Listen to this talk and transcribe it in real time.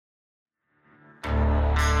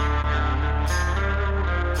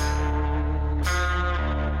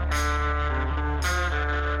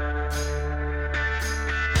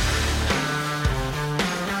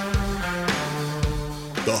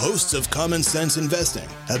hosts of Common Sense Investing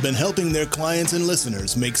have been helping their clients and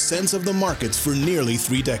listeners make sense of the markets for nearly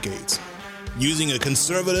 3 decades. Using a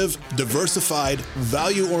conservative, diversified,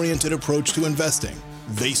 value-oriented approach to investing,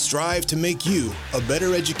 they strive to make you a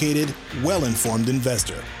better educated, well-informed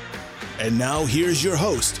investor. And now here's your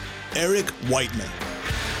host, Eric Whiteman.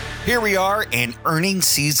 Here we are, and earnings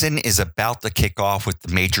season is about to kick off with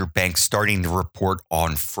the major banks starting to report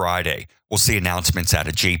on Friday. We'll see announcements out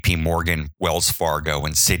of JP Morgan, Wells Fargo,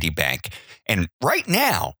 and Citibank. And right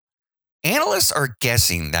now, analysts are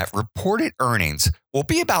guessing that reported earnings will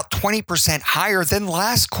be about 20% higher than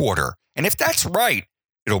last quarter. And if that's right,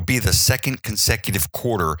 it'll be the second consecutive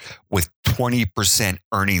quarter with 20%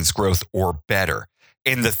 earnings growth or better,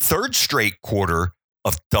 and the third straight quarter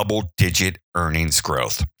of double-digit earnings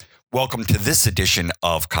growth. Welcome to this edition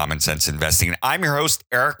of Common Sense Investing. I'm your host,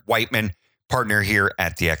 Eric Whiteman, partner here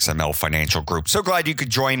at the XML Financial Group. So glad you could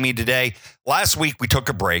join me today. Last week, we took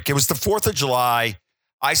a break. It was the 4th of July.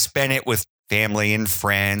 I spent it with family and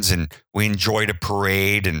friends, and we enjoyed a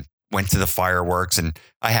parade and went to the fireworks, and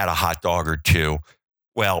I had a hot dog or two.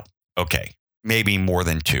 Well, okay, maybe more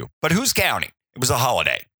than 2, but who's counting? It was a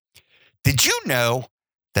holiday. Did you know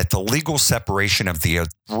that the legal separation of the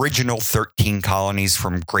original 13 colonies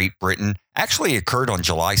from Great Britain actually occurred on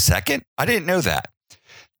July 2nd? I didn't know that.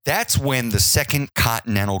 That's when the Second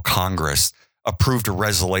Continental Congress approved a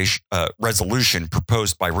resolution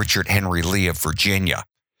proposed by Richard Henry Lee of Virginia.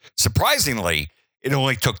 Surprisingly, it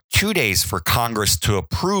only took 2 days for Congress to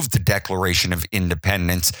approve the Declaration of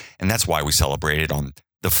Independence, and that's why we celebrated on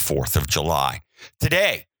the 4th of July.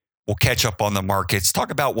 Today, we'll catch up on the markets, talk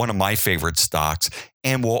about one of my favorite stocks,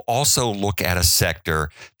 and we'll also look at a sector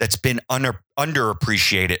that's been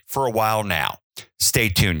underappreciated for a while now. Stay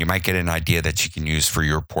tuned. You might get an idea that you can use for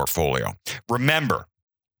your portfolio. Remember,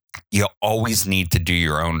 you always need to do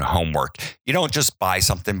your own homework. You don't just buy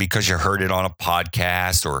something because you heard it on a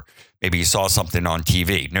podcast or maybe you saw something on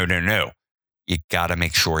TV. No. You got to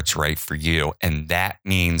make sure it's right for you. And that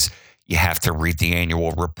means you have to read the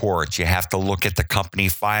annual reports. You have to look at the company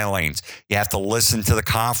filings. You have to listen to the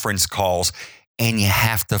conference calls, and you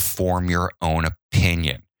have to form your own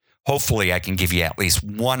opinion. Hopefully, I can give you at least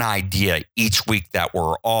one idea each week that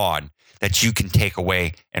we're on that you can take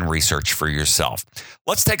away and research for yourself.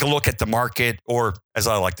 Let's take a look at the market, or as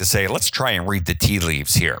I like to say, let's try and read the tea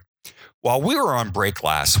leaves here. While we were on break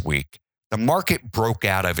last week, the market broke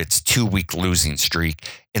out of its 2-week losing streak,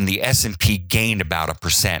 and the S&P gained about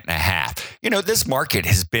 1.5%. You know, this market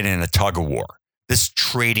has been in a tug of war, this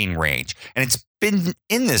trading range, and it's been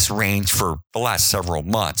in this range for the last several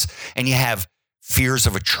months. And you have fears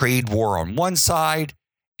of a trade war on one side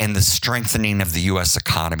and the strengthening of the U.S.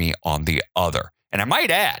 economy on the other. And I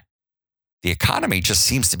might add, the economy just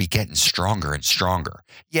seems to be getting stronger and stronger.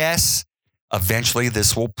 Yes, eventually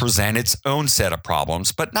this will present its own set of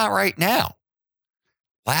problems, but not right now.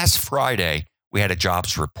 Last Friday, we had a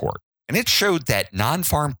jobs report, and it showed that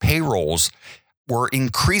non-farm payrolls were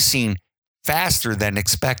increasing faster than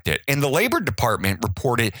expected. And the Labor Department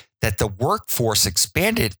reported that the workforce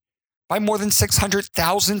expanded by more than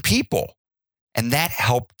 600,000 people. And that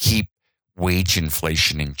helped keep wage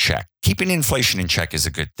inflation in check. Keeping inflation in check is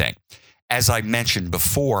a good thing. As I mentioned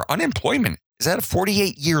before, unemployment is at a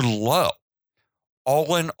 48-year low.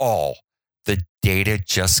 All in all, the data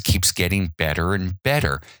just keeps getting better and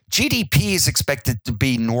better. GDP is expected to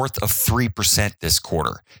be north of 3% this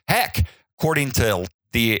quarter. Heck, according to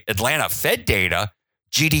the Atlanta Fed data,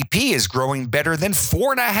 GDP is growing better than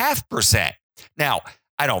 4.5%. Now,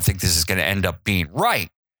 I don't think this is going to end up being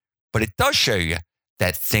right, but it does show you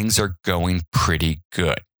that things are going pretty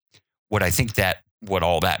good. What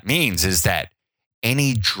all that means is that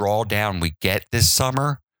any drawdown we get this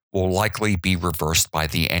summer will likely be reversed by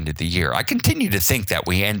the end of the year. I continue to think that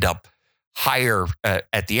we end up higher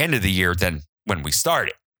at the end of the year than when we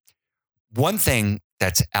started. One thing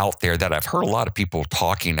that's out there that I've heard a lot of people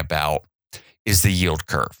talking about is the yield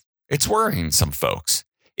curve. It's worrying some folks.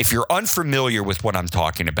 If you're unfamiliar with what I'm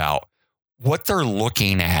talking about, what they're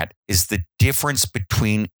looking at is the difference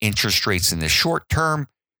between interest rates in the short term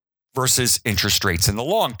versus interest rates in the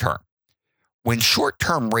long term. When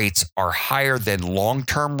short-term rates are higher than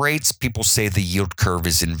long-term rates, people say the yield curve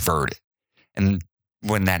is inverted. And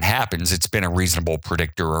when that happens, it's been a reasonable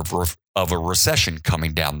predictor of a recession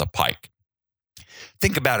coming down the pike.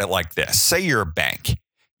 Think about it like this. Say you're a bank.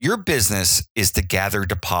 Your business is to gather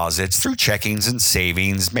deposits through checkings and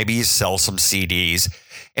savings. Maybe you sell some CDs.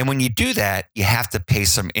 And when you do that, you have to pay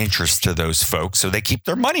some interest to those folks so they keep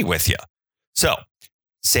their money with you. So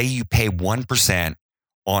say you pay 1%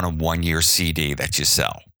 on a 1-year CD that you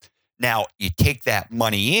sell. Now, you take that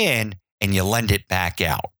money in and you lend it back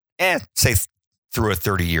out. say through a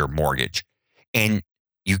 30-year mortgage, and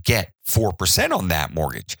you get 4% on that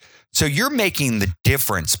mortgage. So you're making the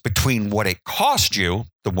difference between what it cost you,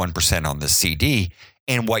 the 1% on the CD,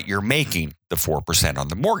 and what you're making, the 4% on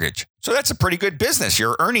the mortgage. So that's a pretty good business.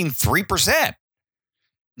 You're earning 3%.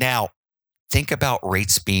 Now, think about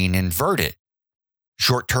rates being inverted.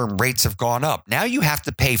 Short-term rates have gone up. Now you have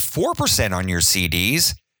to pay 4% on your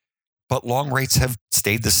CDs, but long rates have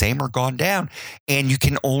stayed the same or gone down. And you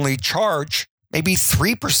can only charge maybe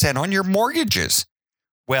 3% on your mortgages.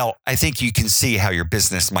 Well, I think you can see how your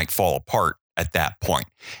business might fall apart at that point.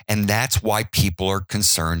 And that's why people are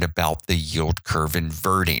concerned about the yield curve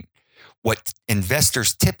inverting. What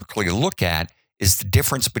investors typically look at is the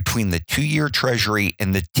difference between the 2-year treasury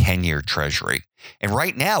and the 10-year treasury. And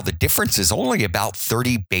right now, the difference is only about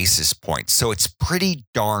 30 basis points. So it's pretty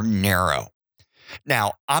darn narrow.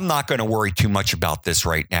 Now, I'm not going to worry too much about this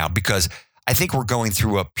right now because I think we're going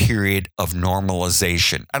through a period of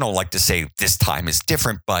normalization. I don't like to say this time is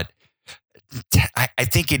different, but I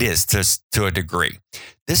think it is to a degree.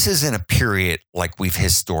 This isn't a period like we've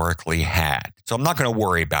historically had. So I'm not going to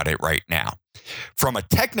worry about it right now. From a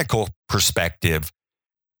technical perspective,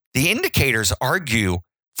 the indicators argue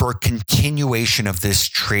for a continuation of this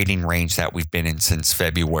trading range that we've been in since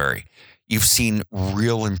February. You've seen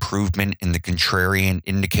real improvement in the contrarian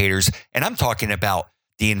indicators, and I'm talking about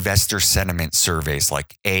the investor sentiment surveys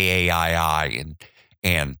like AAII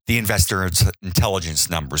and the investor intelligence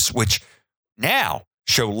numbers, which now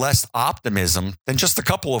show less optimism than just a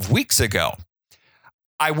couple of weeks ago.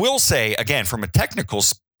 I will say, again, from a technical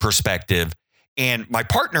perspective, and my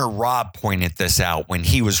partner Rob pointed this out when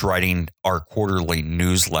he was writing our quarterly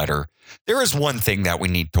newsletter, there is one thing that we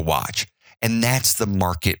need to watch, and that's the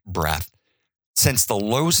market breadth. Since the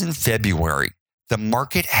lows in February, the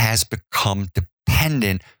market has become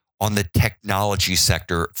dependent on the technology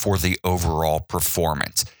sector for the overall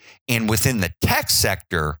performance. And within the tech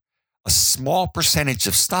sector, a small percentage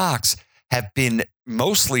of stocks have been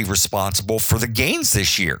mostly responsible for the gains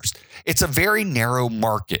this year. It's a very narrow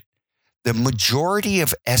market. The majority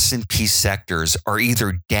of S&P sectors are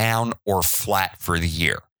either down or flat for the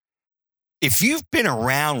year. If you've been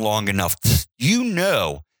around long enough, you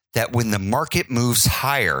know that when the market moves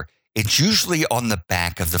higher, it's usually on the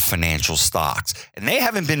back of the financial stocks, and they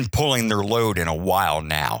haven't been pulling their load in a while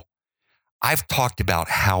now. I've talked about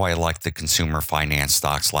how I like the consumer finance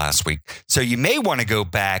stocks last week, so you may want to go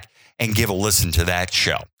back and give a listen to that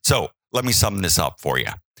show. So let me sum this up for you.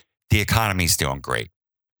 The economy's doing great,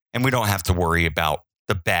 and we don't have to worry about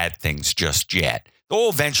the bad things just yet. They'll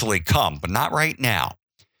eventually come, but not right now.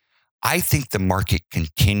 I think the market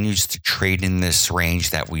continues to trade in this range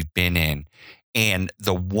that we've been in. And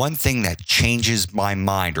the one thing that changes my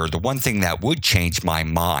mind, or the one thing that would change my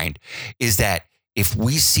mind, is that if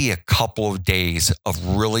we see a couple of days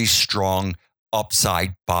of really strong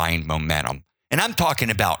upside buying momentum, and I'm talking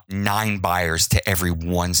about 9 buyers to every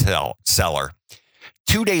 1 seller,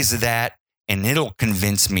 2 days of that, and it'll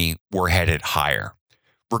convince me we're headed higher.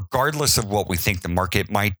 Regardless of what we think the market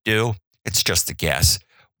might do, it's just a guess.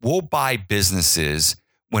 We'll buy businesses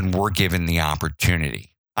when we're given the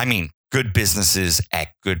opportunity. I mean, good businesses at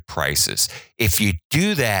good prices. If you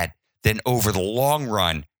do that, then over the long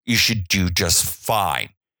run, you should do just fine.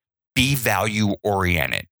 Be value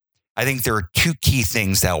oriented. I think there are 2 key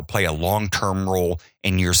things that will play a long-term role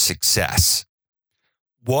in your success.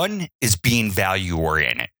 One is being value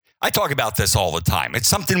oriented. I talk about this all the time. It's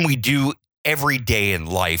something we do every day in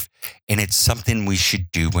life, and it's something we should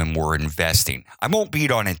do when we're investing. I won't beat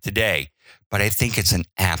on it today, but I think it's an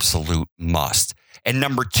absolute must. And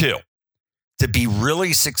number 2, to be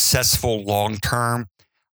really successful long-term,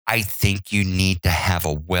 I think you need to have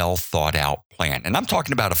a well thought out plan. And I'm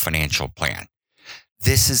talking about a financial plan.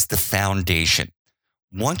 This is the foundation.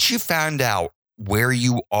 Once you found out where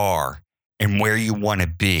you are and where you want to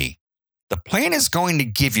be, the plan is going to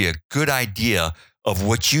give you a good idea of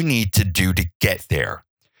what you need to do to get there.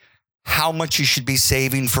 How much you should be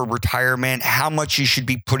saving for retirement, how much you should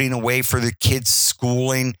be putting away for the kids'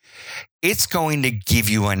 schooling. It's going to give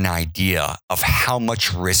you an idea of how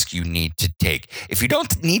much risk you need to take. If you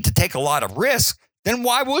don't need to take a lot of risk, then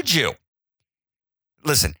why would you?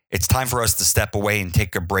 Listen, it's time for us to step away and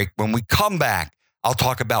take a break. When we come back, I'll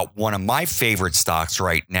talk about one of my favorite stocks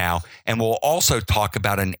right now, and we'll also talk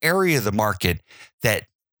about an area of the market that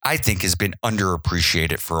I think has been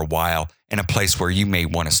underappreciated for a while, and a place where you may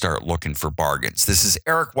want to start looking for bargains. This is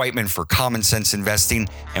Eric Whiteman for Common Sense Investing,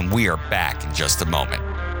 and we are back in just a moment.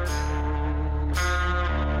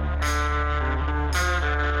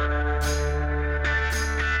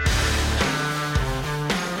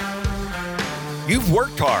 You've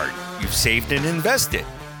worked hard, you've saved and invested.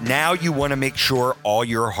 Now you want to make sure all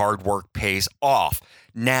your hard work pays off.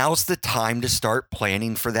 Now's the time to start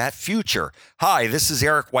planning for that future. Hi, this is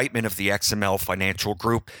Eric Whiteman of the XML Financial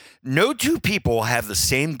Group. No two people have the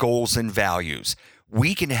same goals and values.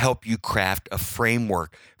 We can help you craft a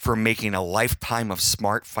framework for making a lifetime of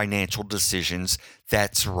smart financial decisions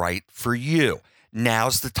that's right for you.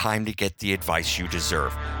 Now's the time to get the advice you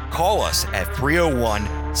deserve. Call us at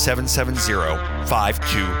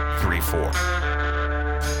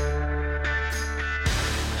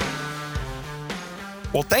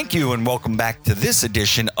 301-770-5234. Well, thank you and welcome back to this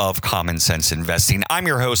edition of Common Sense Investing. I'm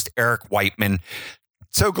your host, Eric Whiteman.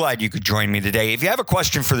 So glad you could join me today. If you have a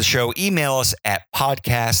question for the show, email us at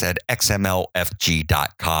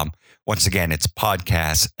podcast@xmlfg.com. Once again, it's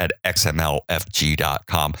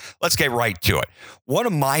podcast@xmlfg.com. Let's get right to it. One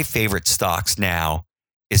of my favorite stocks now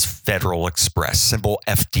is Federal Express, symbol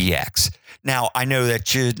FDX. Now, I know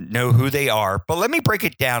that you know who they are, but let me break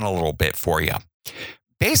it down a little bit for you.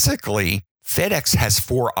 Basically, FedEx has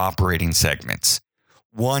 4 operating segments.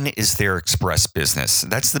 One is their express business.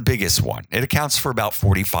 That's the biggest one. It accounts for about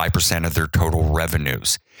 45% of their total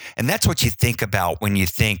revenues. And that's what you think about when you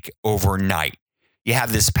think overnight. You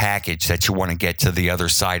have this package that you want to get to the other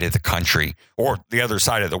side of the country, or the other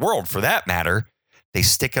side of the world for that matter. They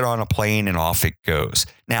stick it on a plane and off it goes.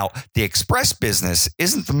 Now, the express business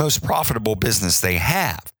isn't the most profitable business they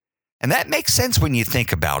have. And that makes sense when you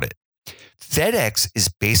think about it. FedEx is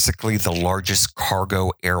basically the largest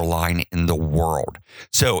cargo airline in the world.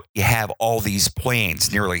 So you have all these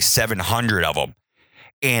planes, nearly 700 of them,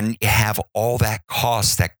 and you have all that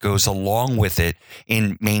cost that goes along with it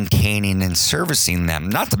in maintaining and servicing them,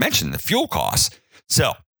 not to mention the fuel costs.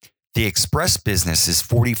 So the express business is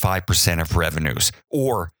 45% of revenues,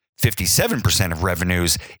 or 57% of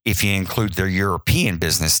revenues if you include their European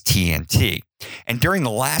business, TNT. And during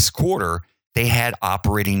the last quarter, they had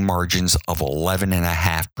operating margins of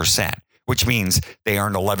 11.5%, which means they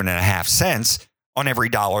earned 11.5 cents on every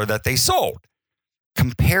dollar that they sold.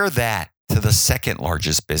 Compare that to the second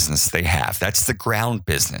largest business they have. That's the ground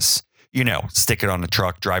business. You know, stick it on the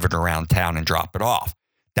truck, drive it around town and drop it off.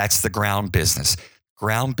 That's the ground business.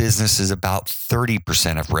 Ground business is about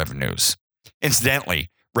 30% of revenues. Incidentally,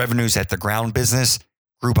 revenues at the ground business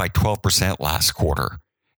grew by 12% last quarter.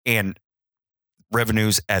 And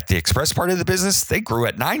revenues at the express part of the business, they grew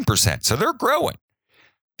at 9%. So they're growing.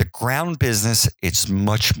 The ground business, it's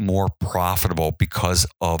much more profitable because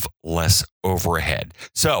of less overhead.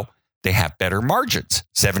 So they have better margins,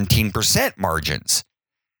 17% margins.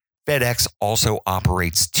 FedEx also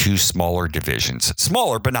operates 2 smaller divisions,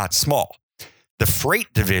 smaller but not small. The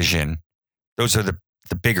freight division, those are the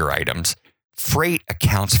bigger items. Freight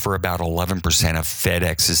accounts for about 11% of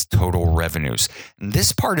FedEx's total revenues. And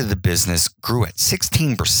this part of the business grew at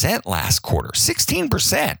 16% last quarter,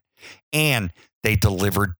 16%. And they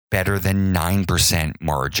delivered better than 9%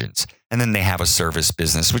 margins. And then they have a service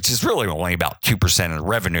business, which is really only about 2% of the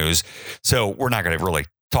revenues. So we're not going to really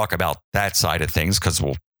talk about that side of things because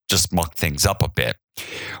we'll just muck things up a bit.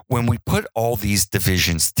 When we put all these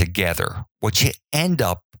divisions together, what you end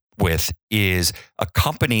up with is a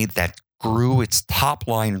company that grew its top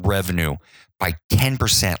line revenue by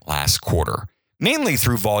 10% last quarter, mainly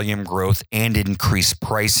through volume growth and increased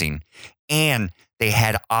pricing. And they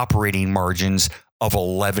had operating margins of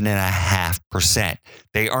 11.5%.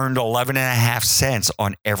 They earned 11.5 cents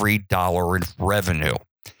on every dollar in revenue.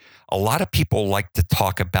 A lot of people like to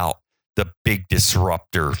talk about the big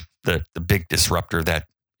disruptor, the big disruptor that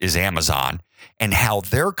is Amazon, and how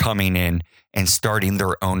they're coming in and starting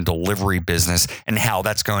their own delivery business and how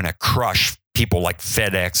that's going to crush people like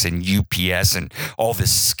FedEx and UPS and all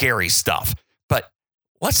this scary stuff. But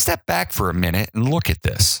let's step back for a minute and look at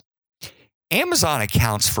this. Amazon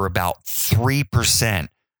accounts for about 3%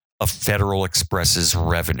 of Federal Express's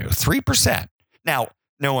revenue. 3%. Now,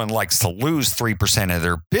 no one likes to lose 3% of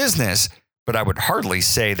their business, but I would hardly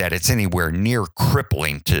say that it's anywhere near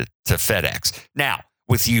crippling to FedEx. Now,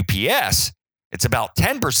 with UPS, it's about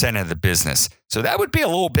 10% of the business. So that would be a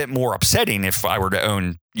little bit more upsetting if I were to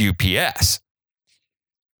own UPS.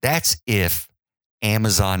 That's if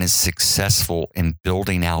Amazon is successful in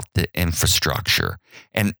building out the infrastructure.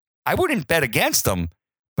 And I wouldn't bet against them,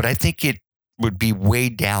 but I think it would be way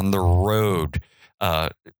down the road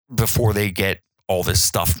before they get all this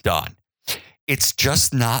stuff done. It's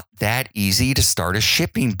just not that easy to start a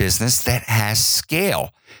shipping business that has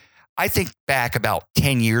scale. I think back about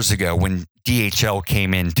 10 years ago when DHL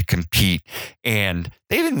came in to compete, and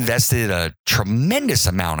they've invested a tremendous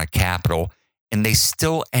amount of capital, and they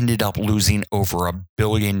still ended up losing over $1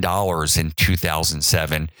 billion in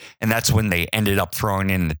 2007. And that's when they ended up throwing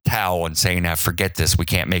in the towel and saying, forget this, we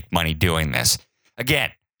can't make money doing this.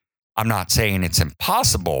 Again, I'm not saying it's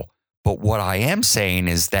impossible, but what I am saying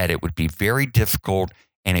is that it would be very difficult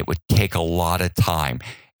and it would take a lot of time.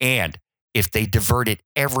 And if they diverted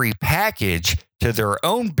every package to their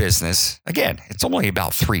own business, again, it's only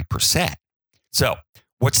about 3%. So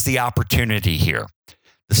what's the opportunity here?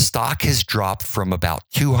 The stock has dropped from about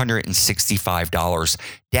 $265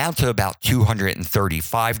 down to about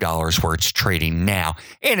 $235 where it's trading now.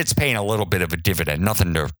 And it's paying a little bit of a dividend,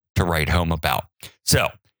 nothing to write home about. So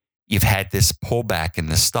you've had this pullback in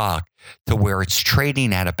the stock to where it's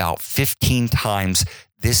trading at about 15 times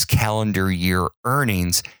this calendar year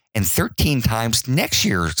earnings and 13 times next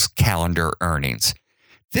year's calendar earnings.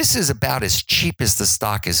 This is about as cheap as the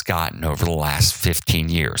stock has gotten over the last 15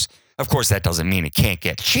 years. Of course, that doesn't mean it can't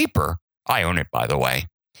get cheaper. I own it, by the way.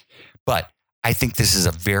 But I think this is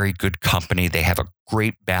a very good company. They have a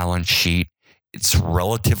great balance sheet. It's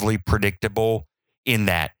relatively predictable in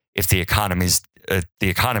that if the economy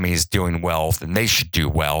is doing well, then they should do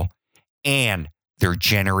well. And they're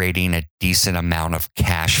generating a decent amount of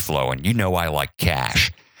cash flow. And you know I like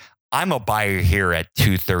cash. I'm a buyer here at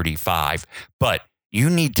 $235, but you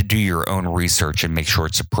need to do your own research and make sure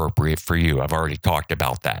it's appropriate for you. I've already talked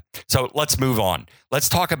about that. So let's move on. Let's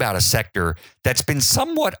talk about a sector that's been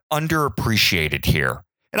somewhat underappreciated here.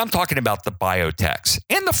 And I'm talking about the biotechs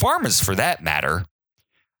and the pharmas for that matter.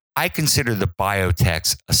 I consider the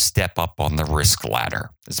biotechs a step up on the risk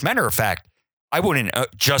ladder. As a matter of fact, I wouldn't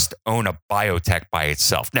just own a biotech by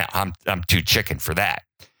itself. Now, I'm too chicken for that.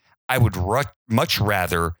 I would much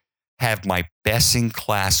rather have my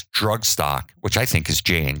best-in-class drug stock, which I think is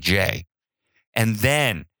J&J, and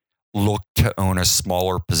then look to own a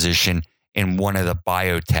smaller position in one of the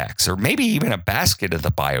biotechs, or maybe even a basket of the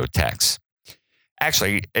biotechs.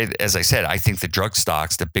 Actually, as I said, I think the drug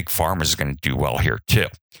stocks, the big pharmas, are going to do well here too.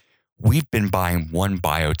 We've been buying one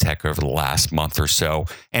biotech over the last month or so,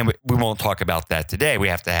 and we won't talk about that today. We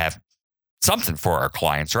have to have something for our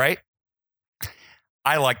clients, right?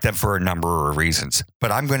 I like them for a number of reasons,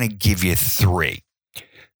 but I'm going to give you 3.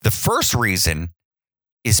 The first reason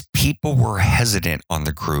is people were hesitant on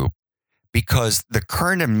the group because the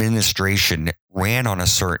current administration ran on a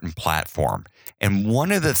certain platform. And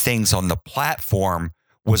one of the things on the platform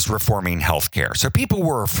was reforming healthcare. So people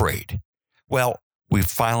were afraid. Well, we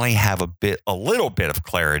finally have a little bit of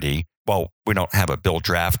clarity. Well, we don't have a bill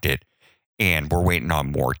drafted and we're waiting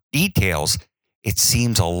on more details. It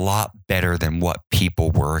seems a lot better than what people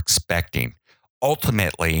were expecting.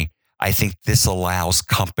 Ultimately, I think this allows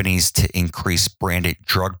companies to increase branded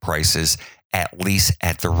drug prices at least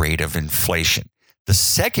at the rate of inflation. The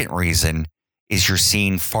second reason is you're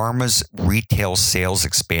seeing pharma's retail sales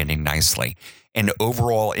expanding nicely, and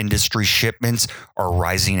overall industry shipments are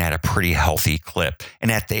rising at a pretty healthy clip.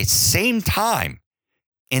 And at the same time,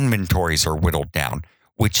 inventories are whittled down,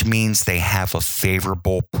 which means they have a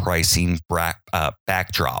favorable pricing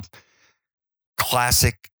backdrop.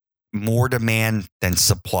 Classic, more demand than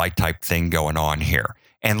supply type thing going on here.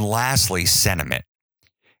 And lastly, sentiment.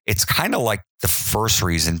 It's kind of like the first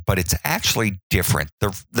reason, but it's actually different.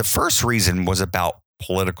 The first reason was about the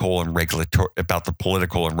political and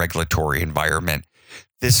regulatory environment.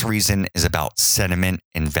 This reason is about sentiment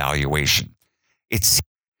and valuation. It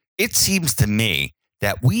seems to me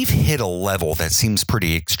that we've hit a level that seems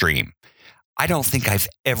pretty extreme. I don't think I've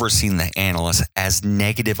ever seen the analysts as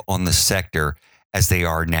negative on the sector as they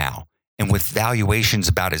are now. And with valuations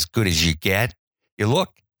about as good as you get, you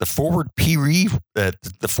look, the forward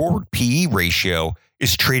PE ratio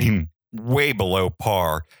is trading way below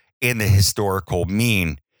par in the historical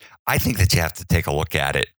mean. I think that you have to take a look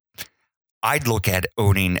at it. I'd look at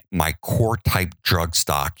owning my core type drug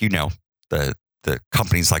stock, the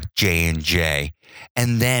companies like J&J,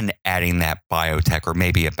 and then adding that biotech or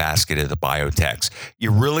maybe a basket of the biotechs. You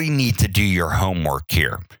really need to do your homework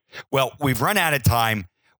here. Well, we've run out of time.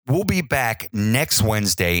 We'll be back next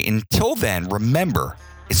Wednesday. Until then, remember,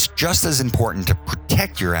 it's just as important to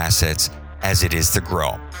protect your assets as it is to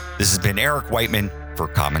grow. This has been Eric Whiteman for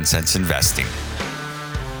Common Sense Investing.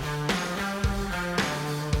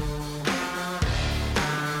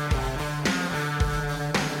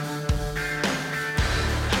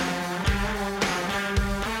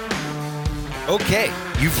 Okay,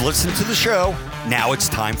 you've listened to the show. Now it's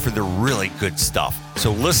time for the really good stuff.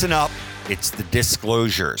 So listen up. It's the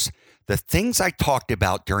disclosures. The things I talked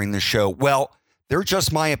about during the show, well, they're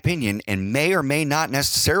just my opinion and may or may not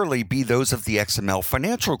necessarily be those of the XML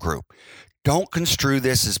Financial Group. Don't construe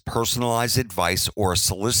this as personalized advice or a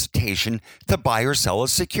solicitation to buy or sell a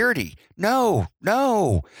security. No.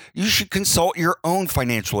 You should consult your own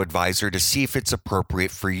financial advisor to see if it's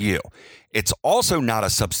appropriate for you. It's also not a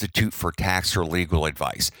substitute for tax or legal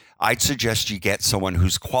advice. I'd suggest you get someone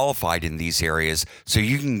who's qualified in these areas so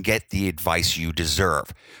you can get the advice you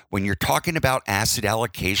deserve. When you're talking about asset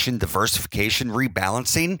allocation, diversification,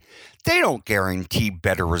 rebalancing, they don't guarantee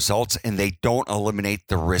better results and they don't eliminate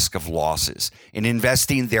the risk of losses. In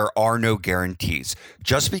investing, there are no guarantees.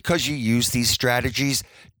 Just because you use these strategies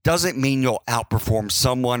doesn't mean you'll outperform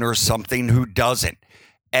someone or something who doesn't.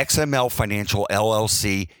 XML Financial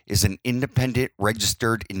LLC is an independent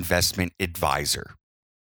registered investment advisor.